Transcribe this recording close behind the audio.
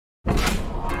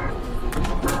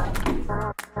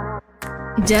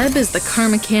Deb is the car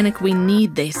mechanic we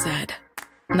need, they said.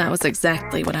 That was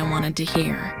exactly what I wanted to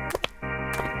hear.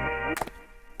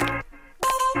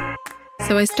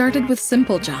 So I started with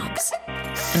simple jobs,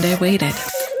 and I waited.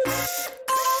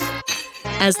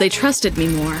 As they trusted me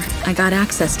more, I got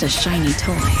access to shiny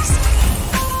toys.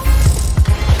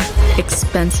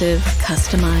 Expensive,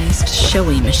 customized,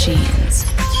 showy machines.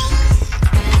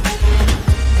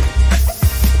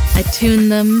 I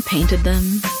tuned them, painted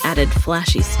them, added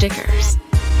flashy stickers.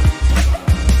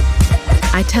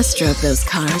 I test drove those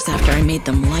cars after I made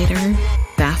them lighter,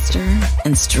 faster,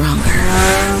 and stronger.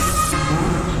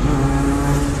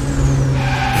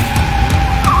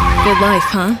 Good life,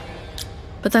 huh?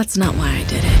 But that's not why I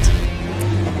did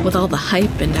it. With all the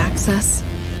hype and access,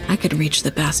 I could reach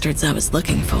the bastards I was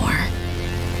looking for.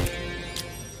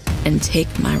 And take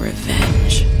my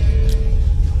revenge.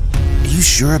 Are you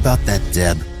sure about that,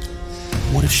 Deb?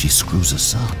 What if she screws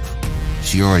us up?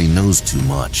 She already knows too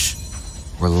much.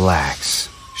 Relax.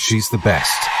 She's the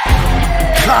best.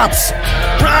 Cops!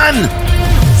 Run!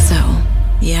 So,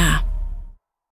 yeah.